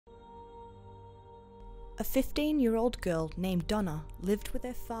A 15-year-old girl named Donna lived with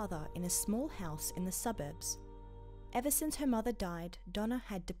her father in a small house in the suburbs. Ever since her mother died, Donna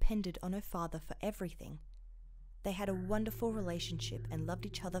had depended on her father for everything. They had a wonderful relationship and loved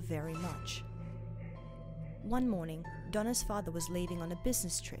each other very much. One morning, Donna's father was leaving on a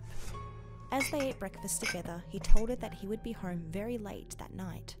business trip. As they ate breakfast together, he told her that he would be home very late that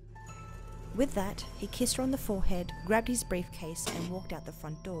night. With that, he kissed her on the forehead, grabbed his briefcase, and walked out the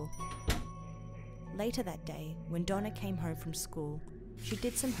front door. Later that day, when Donna came home from school, she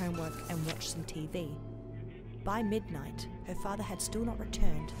did some homework and watched some TV. By midnight, her father had still not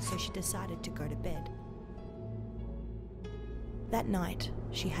returned, so she decided to go to bed. That night,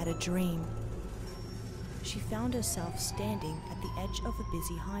 she had a dream. She found herself standing at the edge of a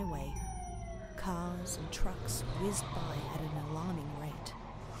busy highway. Cars and trucks whizzed by at an alarming rate.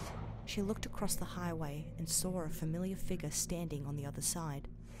 She looked across the highway and saw a familiar figure standing on the other side.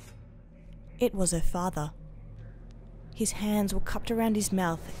 It was her father. His hands were cupped around his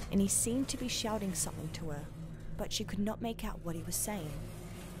mouth and he seemed to be shouting something to her, but she could not make out what he was saying.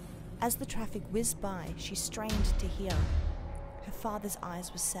 As the traffic whizzed by, she strained to hear. Her father's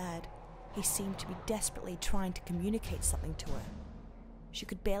eyes were sad. He seemed to be desperately trying to communicate something to her. She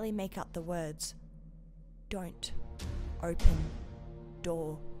could barely make out the words. Don't open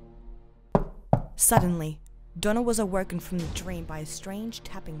door. Suddenly, Donna was awoken from the dream by a strange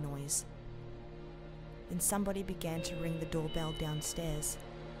tapping noise. Then somebody began to ring the doorbell downstairs.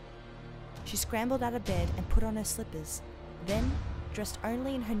 She scrambled out of bed and put on her slippers. Then, dressed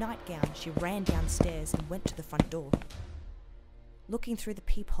only in her nightgown, she ran downstairs and went to the front door. Looking through the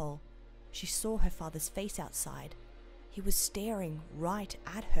peephole, she saw her father's face outside. He was staring right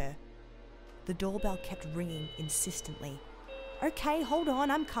at her. The doorbell kept ringing insistently. "Okay, hold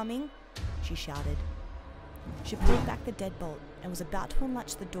on, I'm coming," she shouted. She pulled back the deadbolt and was about to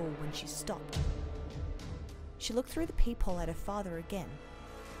unlatch the door when she stopped. She looked through the peephole at her father again.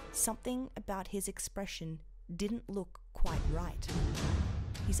 Something about his expression didn't look quite right.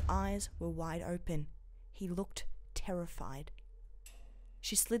 His eyes were wide open. He looked terrified.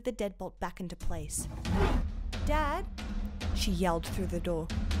 She slid the deadbolt back into place. "Dad," she yelled through the door.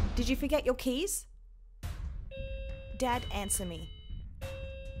 "Did you forget your keys?" "Dad, answer me.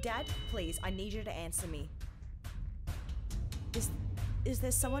 Dad, please, I need you to answer me. Is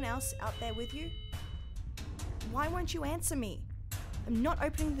there someone else out there with you? Why won't you answer me? I'm not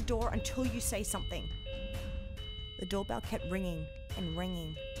opening the door until you say something." The doorbell kept ringing and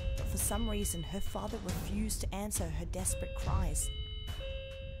ringing, but for some reason her father refused to answer her desperate cries.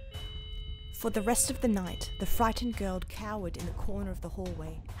 For the rest of the night, the frightened girl cowered in the corner of the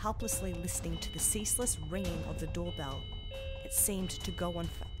hallway, helplessly listening to the ceaseless ringing of the doorbell. It seemed to go on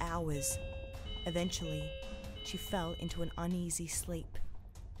for hours. Eventually, she fell into an uneasy sleep.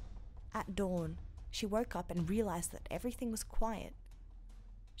 At dawn, she woke up and realized that everything was quiet.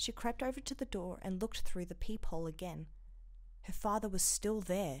 She crept over to the door and looked through the peephole again. Her father was still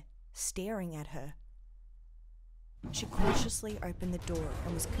there, staring at her. She cautiously opened the door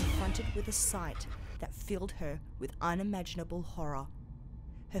and was confronted with a sight that filled her with unimaginable horror.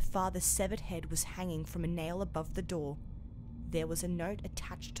 Her father's severed head was hanging from a nail above the door. There was a note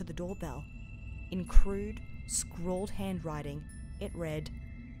attached to the doorbell. In crude, scrawled handwriting, it read,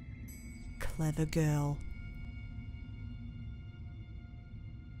 "Clever girl."